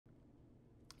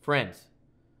Friends,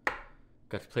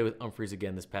 got to play with Umphrey's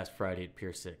again this past Friday at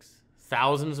Pier 6.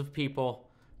 Thousands of people,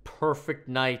 perfect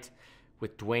night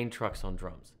with Duane trucks on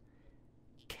drums.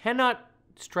 Cannot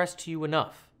stress to you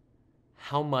enough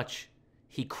how much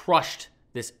he crushed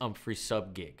this Umphrey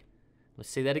sub gig.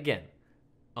 Let's say that again.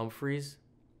 Umphrey's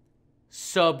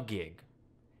sub gig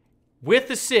with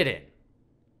the sit-in.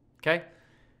 Okay?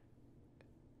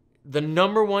 The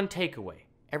number one takeaway,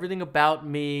 everything about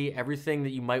me, everything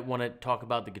that you might want to talk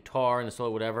about, the guitar and the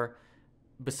solo, whatever,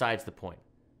 besides the point.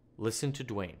 Listen to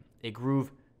Duane. A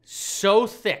groove so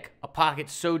thick, a pocket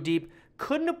so deep,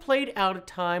 couldn't have played out of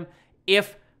time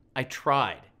if I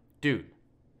tried. Dude,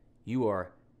 you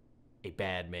are a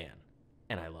bad man,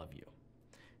 and I love you.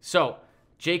 So,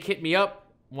 Jake hit me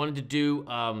up, wanted to do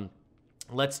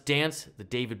Let's Dance, the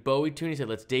David Bowie tune. He said,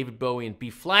 let's David Bowie in B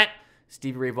flat,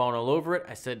 Stevie Ray Vaughan all over it.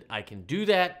 I said, I can do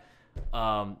that.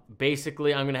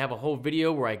 Basically, I'm going to have a whole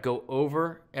video where I go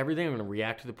over everything. I'm going to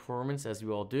react to the performance, as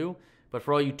you all do. But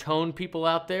for all you tone people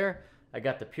out there, I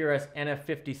got the PRS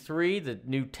NF53, the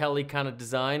new telly kind of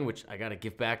design, which I got to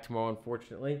give back tomorrow,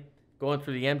 unfortunately. Going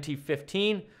through the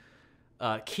MT15,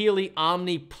 Keeley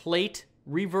Omni plate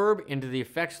reverb into the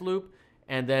effects loop.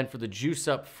 And then for the juice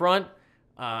up front,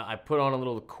 I put on a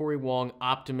little Corey Wong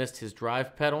Optimist, his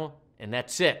drive pedal, and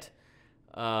that's it.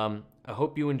 I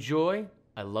hope you enjoy.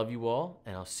 I love you all,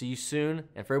 and I'll see you soon.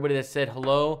 And for everybody that said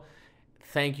hello,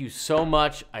 thank you so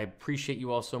much. I appreciate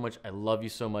you all so much. I love you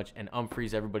so much. And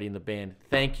Umphrey's, everybody in the band,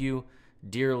 thank you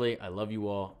dearly. I love you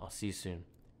all. I'll see you soon.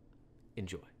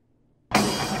 Enjoy.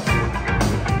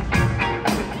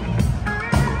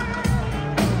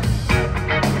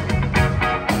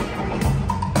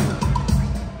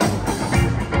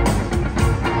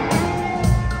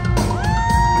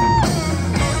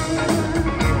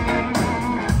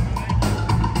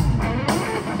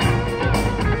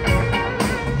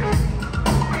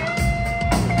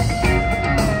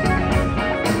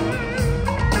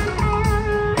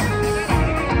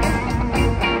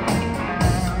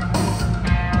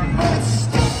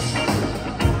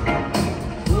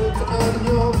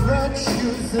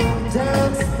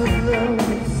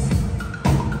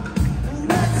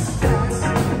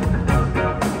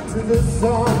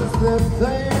 Songs they're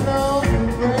playing on the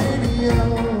radio.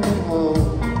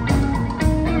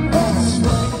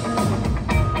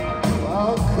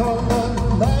 I'll color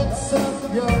lights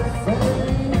up your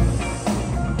face.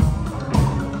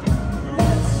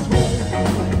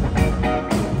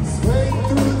 Sway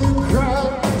through the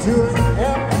crowd to an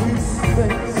empty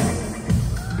space.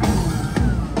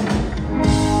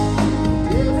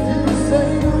 If you say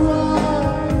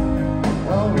run,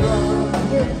 I'll run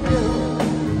with you.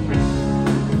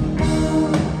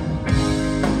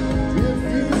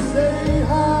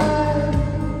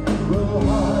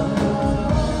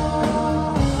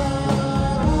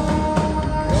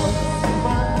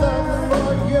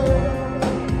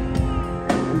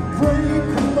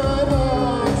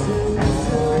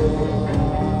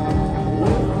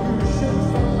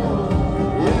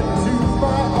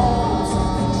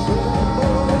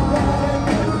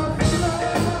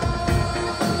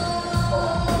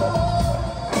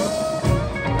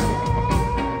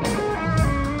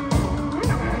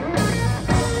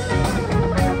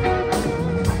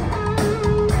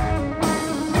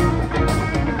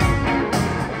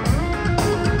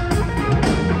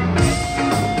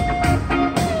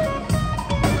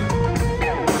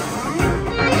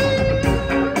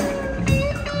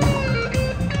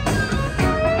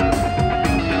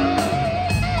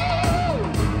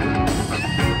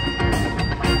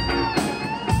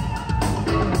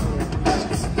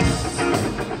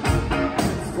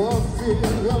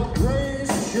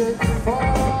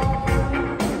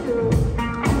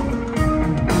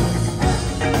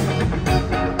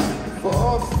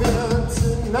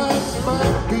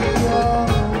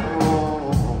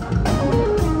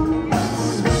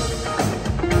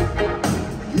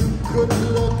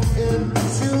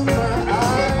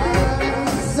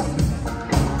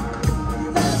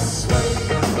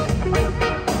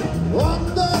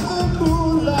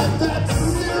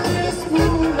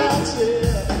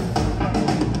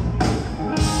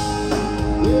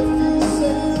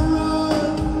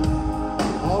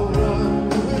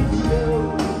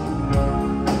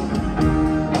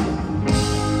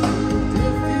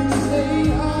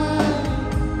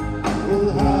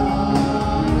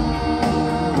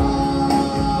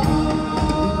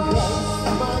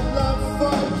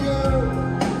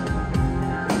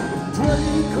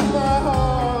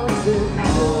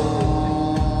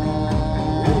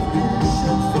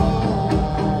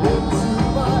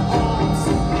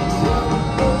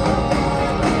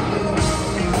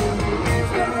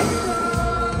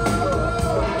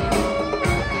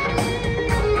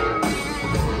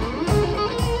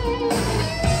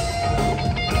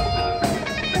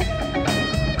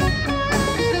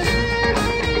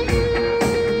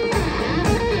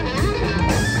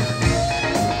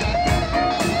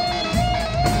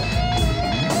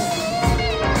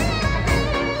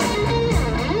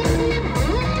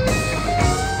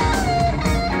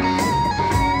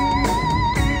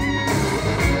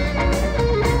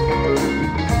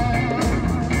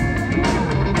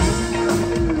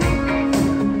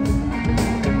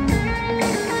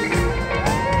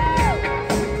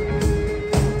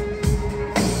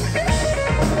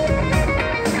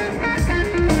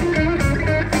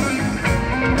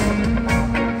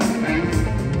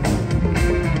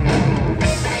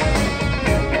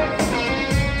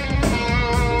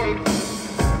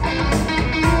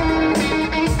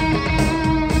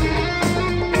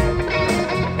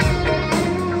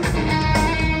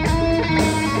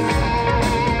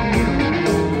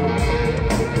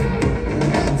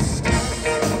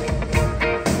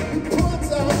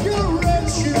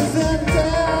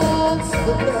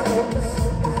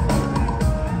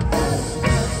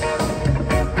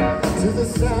 to the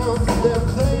sounds they're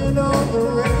playing on the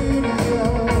radio.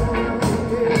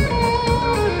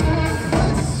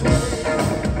 I swear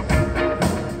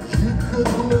you could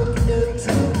look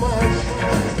into my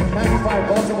 95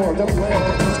 Baltimore, don't play it.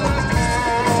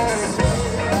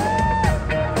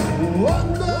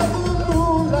 Under the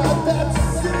moonlight, that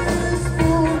city's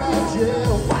moonlight,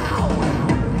 yeah, wow.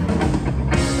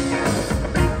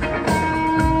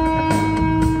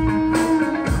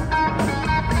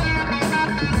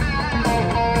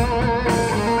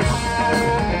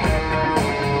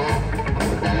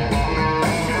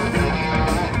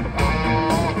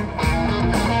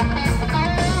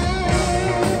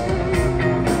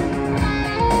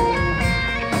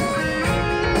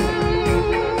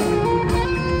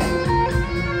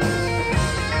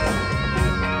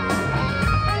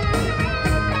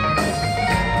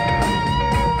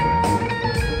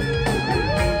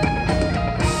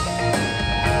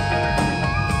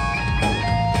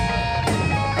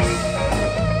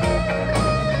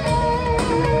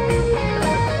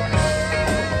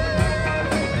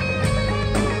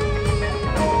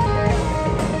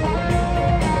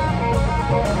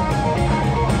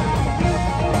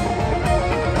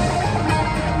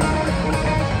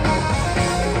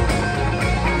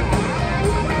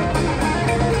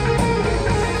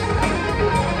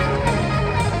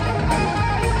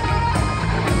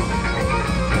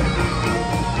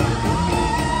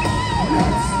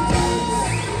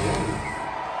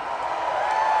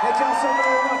 Thank y'all so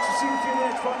very much. We'll see you in a few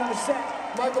minutes for another set.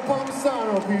 Michael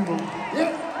Palmisano, people.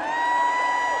 Yeah.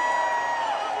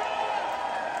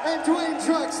 And Duane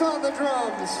Trucks on the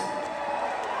drums.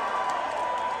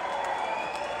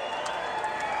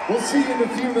 We'll see you in a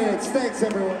few minutes. Thanks,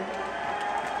 everyone.